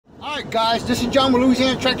Alright guys, this is John with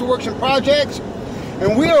Louisiana Tractor Works and Projects,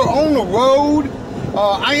 and we are on the road.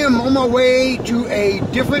 I am on my way to a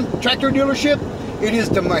different tractor dealership. It is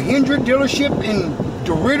the Mahindra dealership in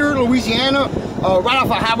DeRidder, Louisiana, right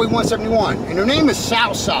off of Highway 171, and their name is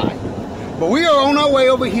Southside. But we are on our way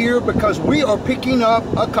over here because we are picking up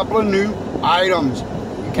a couple of new items.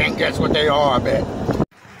 You can't guess what they are, I bet.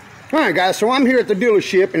 Alright guys, so I'm here at the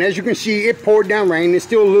dealership, and as you can see, it poured down rain. It's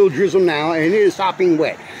still a little drizzle now, and it is sopping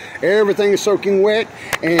wet. Everything is soaking wet,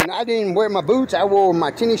 and I didn't wear my boots. I wore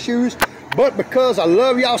my tennis shoes, but because I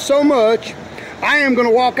love y'all so much, I am going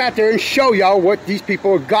to walk out there and show y'all what these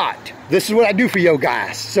people have got. This is what I do for you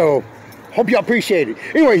guys, so hope y'all appreciate it.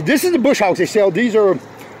 Anyway, this is the bush hogs they sell. These are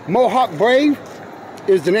Mohawk Brave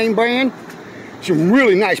is the name brand. Some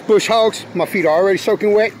really nice bush hogs. My feet are already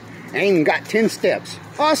soaking wet. I ain't even got 10 steps.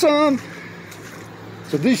 Awesome.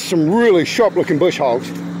 So these are some really sharp looking bush hogs.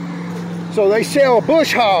 So they sell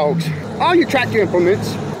bush hogs, all your tractor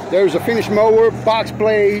implements. There's a finished mower, box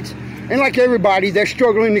blades, and like everybody, they're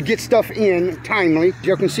struggling to get stuff in timely. As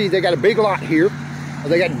you can see, they got a big lot here.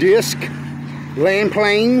 They got disc, land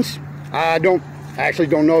planes. I actually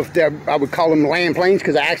don't know if I would call them land planes,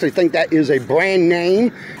 because I actually think that is a brand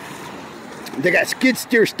name. They got skid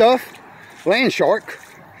steer stuff, land shark,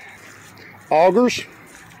 augers,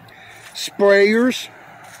 sprayers,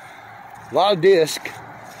 a lot of disc,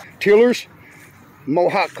 tillers,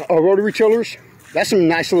 Mohawk rotary tillers. That's some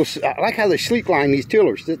nice little, I like how they sleek line these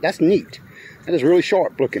tillers. That's neat. That is really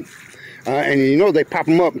sharp looking. And you know they pop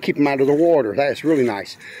them up and keep them out of the water. That is really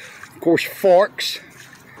nice. Of course, forks.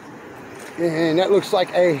 And that looks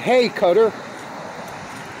like a hay cutter.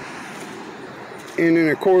 And then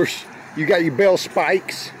of course, you got your bell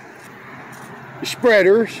spikes, your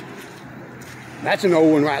spreaders. That's an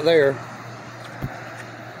old one right there.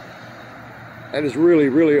 That is really,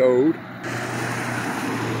 really old.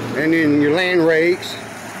 And then your land rakes,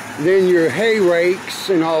 then your hay rakes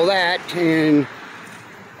and all that, and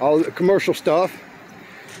all the commercial stuff.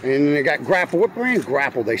 And then they got grapple. What brand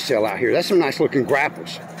grapple they sell out here? That's some nice looking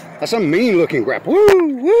grapples. That's some mean looking grapple.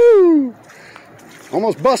 Woo, woo!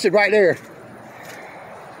 Almost busted right there.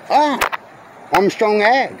 Armstrong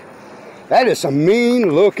Ag. That is some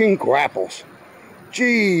mean looking grapples.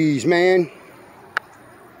 Jeez, man.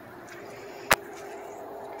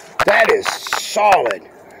 That is solid.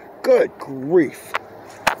 Good grief.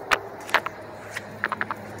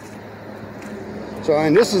 So,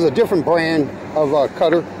 and this is a different brand of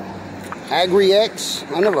cutter. Agri-X.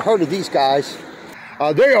 I never heard of these guys.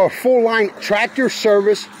 They are full line tractor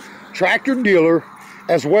service, tractor dealer,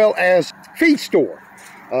 as well as feed store.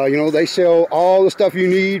 You know, they sell all the stuff you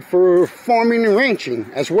need for farming and ranching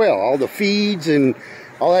as well. All the feeds and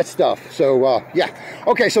all that stuff. So, yeah.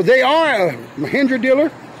 Okay, so they are a Mahindra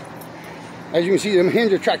dealer. As you can see, the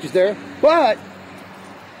Mahindra tractors there. But,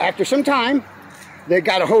 after some time, they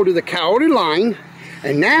got a hold of the Coyote line.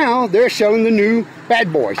 And now, they're selling the new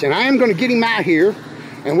bad boys. And I am going to get him out here.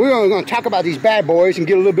 And we're going to talk about these bad boys and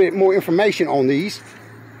get a little bit more information on these.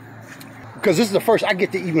 Because this is the first I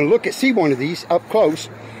get to even see one of these up close.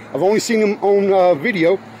 I've only seen them on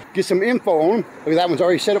video. Get some info on them. Look, that one's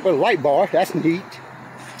already set up with a light bar. That's neat.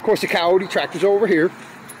 Of course, the Coyote tractor's over here.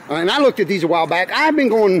 And I looked at these a while back. I've been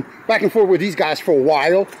going back and forth with these guys for a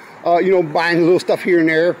while. You know, buying little stuff here and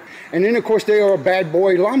there. And then, of course, they are a bad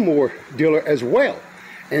boy lawnmower dealer as well.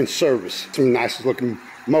 And service. Some nice looking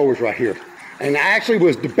mowers right here. And I actually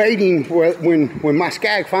was debating when my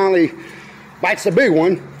Skag finally bites the big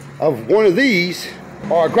one, of one of these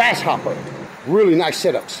or a grasshopper. Really nice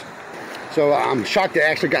setups. So I'm shocked they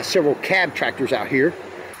actually got several cab tractors out here.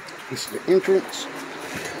 This is the entrance.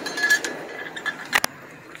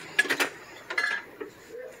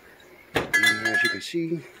 And as you can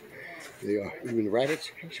see, they are even the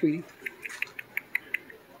rabbits. Hey, sweetie.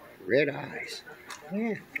 Red eyes.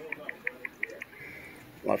 Yeah.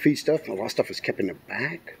 A lot of feed stuff. A lot of stuff is kept in the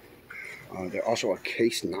back. They're also a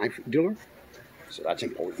case knife dealer. So that's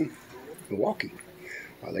important. Milwaukee.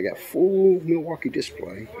 They got full Milwaukee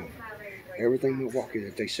display of everything Milwaukee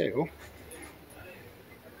that they sell.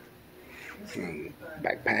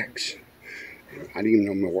 Backpacks. I didn't even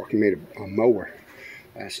know Milwaukee made a mower.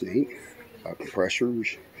 That's neat.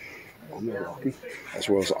 Compressors. All Milwaukee. As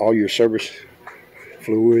well as all your service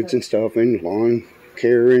fluids and stuff, and lawn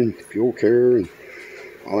care and fuel care and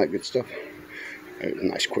all that good stuff. A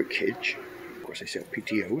nice quick hitch. Of course, they sell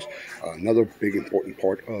PTOs. Another big important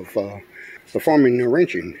part of the farming and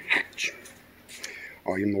ranching hatch.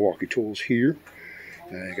 All your Milwaukee tools here.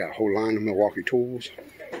 They got a whole line of Milwaukee tools.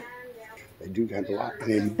 They do have a lot.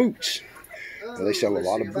 And then boots. They sell a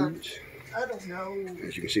lot of boots.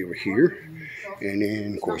 as you can see over here. And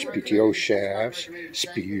then, of course, PTO shafts,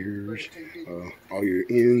 spears, all your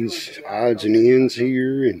ends, odds and ends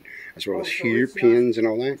here, and as well as here, pins and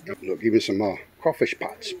all that. Look, even some crawfish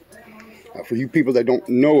pots. For you people that don't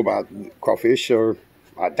know about crawfish, or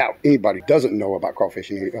I doubt anybody doesn't know about crawfish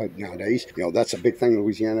nowadays, you know, that's a big thing in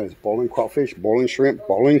Louisiana, is boiling crawfish, boiling shrimp,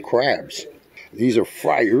 boiling crabs. These are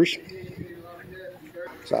fryers.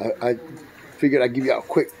 So I figured I'd give you a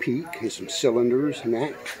quick peek. Here's some cylinders and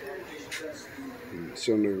that. And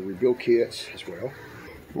cylinder rebuild kits as well.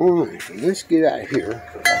 Alright, let's get out of here.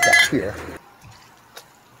 Back out here.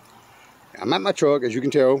 I'm at my truck, as you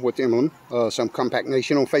can tell, with the emblem. Some Compact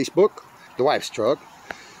Nation on Facebook. The wife's truck.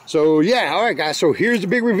 So yeah, alright guys, so here's the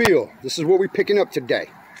big reveal. This is what we're picking up today.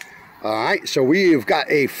 Alright, so we've got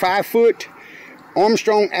a 5-foot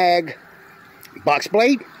Armstrong Ag box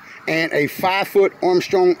blade and a 5-foot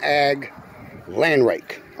Armstrong Ag land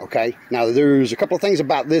rake. Okay, now there's a couple of things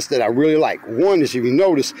about this that I really like. One is, if you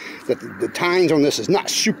notice that the tines on this is not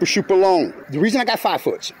super long. The reason I got 5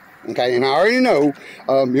 foots, okay, and I already know,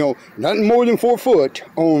 you know, nothing more than 4 foot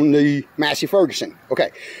on the Massey Ferguson. Okay,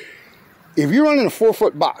 if you're running a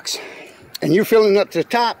 4-foot box and you're filling up to the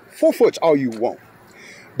top, 4 foot's all you want.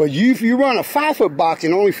 But if you run a 5-foot box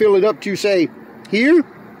and only fill it up to, say, here,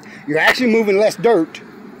 you're actually moving less dirt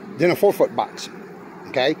than a 4-foot box.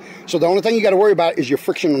 Okay, so the only thing you got to worry about is your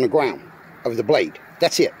friction on the ground of the blade.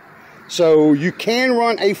 That's it. So you can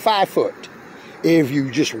run a 5-foot if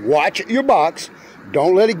you just watch your box.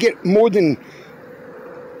 Don't let it get more than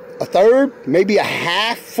a third, maybe a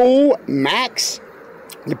half full max,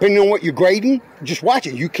 depending on what you're grading. Just watch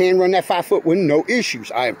it. You can run that 5-foot with no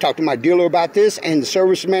issues. I have talked to my dealer about this and the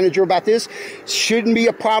service manager about this. Shouldn't be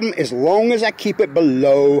a problem as long as I keep it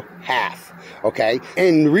below half. Okay,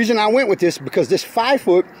 and the reason I went with this, because this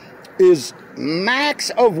 5-foot is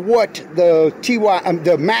max of what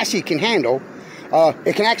the Massey can handle.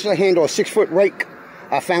 It can actually handle a 6-foot rake,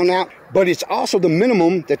 I found out, but it's also the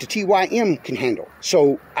minimum that the TYM can handle.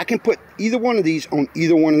 So I can put either one of these on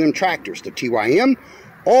either one of them tractors, the TYM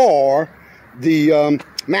or the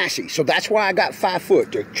Massey. So that's why I got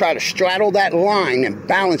 5-foot, to try to straddle that line and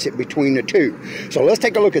balance it between the two. So let's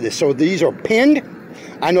take a look at this. So these are pinned.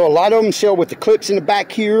 I know a lot of them sell with the clips in the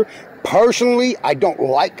back here. Personally, I don't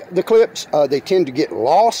like the clips. They tend to get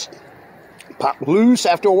lost, pop loose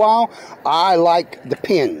after a while. I like the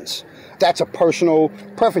pins. That's a personal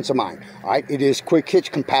preference of mine. All right, it is quick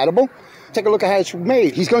hitch compatible. Take a look at how it's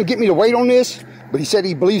made. He's going to get me the weight on this, but he said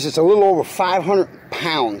he believes it's a little over 500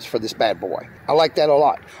 pounds for this bad boy. I like that a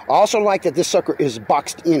lot. I also like that this sucker is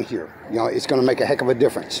boxed in here. You know, it's going to make a heck of a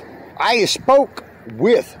difference. I spoke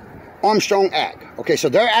with Armstrong Ag. Okay, so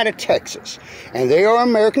they're out of Texas, and they are an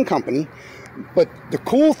American company. But the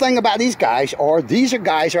cool thing about these guys are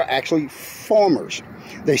guys are actually farmers.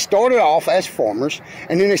 They started off as farmers,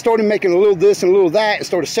 and then they started making a little this and a little that, and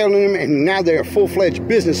started selling them, and now they're a full-fledged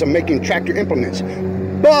business of making tractor implements.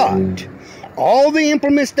 But all the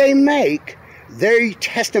implements they make, they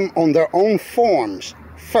test them on their own farms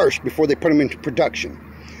first before they put them into production.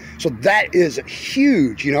 So that is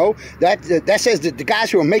huge, you know. That says that the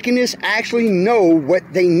guys who are making this actually know what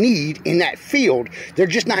they need in that field. They're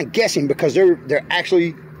just not guessing, because they're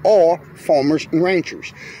actually all farmers and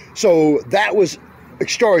ranchers. So that was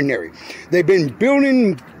extraordinary. They've been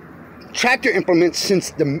building tractor implements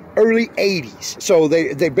since the early 80s. So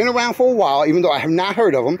they've been around for a while, even though I have not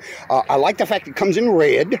heard of them. I like the fact it comes in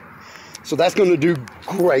red. So that's going to do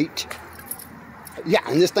great. Yeah,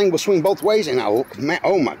 and this thing will swing both ways, and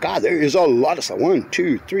oh my God, there is a lot of stuff. 1,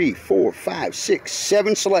 2, 3, 4, 5, 6,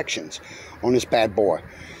 7 selections on this bad boy,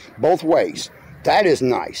 both ways. That is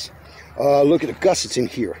nice. Look at the gussets in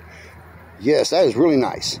here. Yes, that is really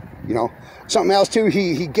nice. You know, something else too.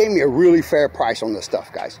 He gave me a really fair price on this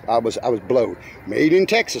stuff, guys. I was blowed. Made in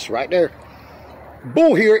Texas, right there.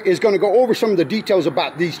 Bull here is going to go over some of the details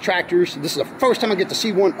about these tractors. This is the first time I get to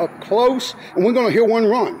see one up close, and we're going to hear one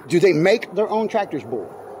run. Do they make their own tractors, Bull?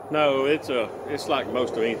 No, it's like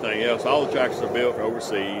most of anything else. All the tractors are built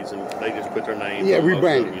overseas, and they just put their names on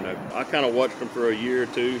rebranded. Them, you know, I kind of watched them for a year or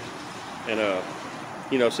two, and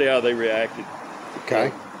you know, see how they reacted.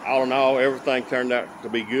 Okay. All in all, everything turned out to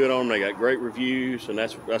be good on them. They got great reviews, and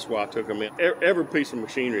that's why I took them in. Every piece of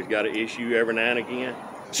machinery's got an issue every now and again.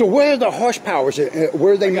 So where are the horsepowers?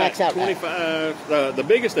 Where are they max out 25. The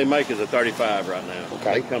biggest they make is a 35 right now.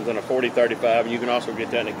 Okay. It comes in a 40-35, and you can also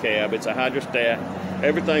get that in a cab. It's a hydrostat.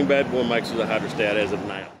 Everything Bad Boy makes is a hydrostat as of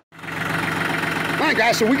now. All right,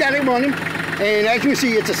 guys, so we got it running. And as you can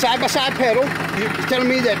see, it's a side-by-side pedal. It's telling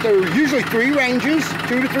me that there are usually 3 ranges,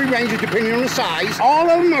 2 to 3 ranges depending on the size. All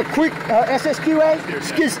of them are quick SSQA,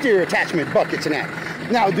 skid steer attachment buckets and that.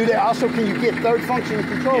 Now, do they also, can you get third function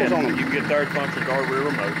controls on them? You can get third function or rear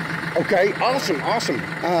remote. Okay, awesome.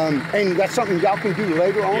 And that's something y'all can do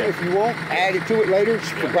later on if you want. Add it to it later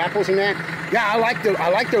for grapples and that. Yeah, I like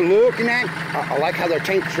their look and that. I like how their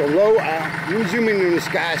tanks are low. Let me zoom in on this,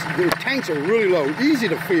 guys. Their tanks are really low, easy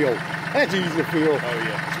to feel. That's easy to feel. Oh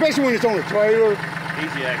yeah. Especially when it's on a trailer.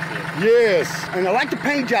 Easy access. Yes, and I like the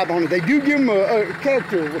paint job on it. They do give them a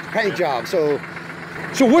character with the paint job. So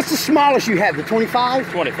what's the smallest you have? The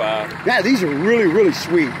 25? 25. Yeah, these are really, really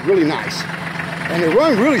sweet, really nice. And they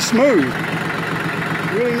run really smooth.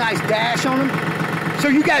 Really nice dash on them. So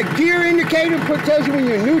you got a gear indicator, tells you when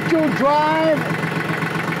you're neutral, drive.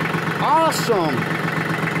 Awesome.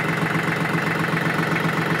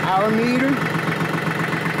 Hour meter.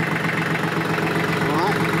 All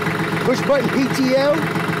right. Push button PTO.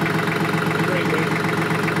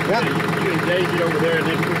 Yep. You can engage it over there and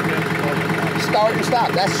then push that start and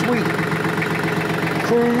stop. That's sweet.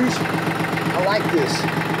 Cruise. I like this.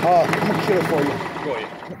 I'm gonna kill it for you. Go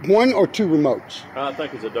ahead. 1 or 2 remotes? I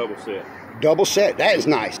think it's a double set. Double set. That is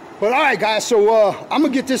nice. But all right, guys. So I'm gonna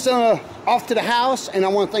get this off to the house, and I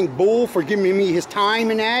want to thank Bull for giving me his time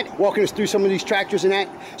and that, walking us through some of these tractors and that.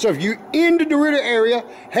 So if you're in the DeRidder area,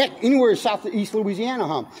 heck, anywhere southeast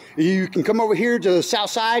Louisiana, you can come over here to the south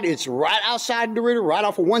side. It's right outside DeRidder, right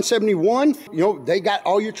off of 171. You know, they got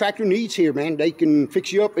all your tractor needs here, man. They can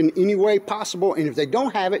fix you up in any way possible, and if they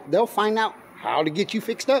don't have it, they'll find out how to get you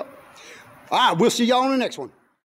fixed up. All right, we'll see y'all on the next one.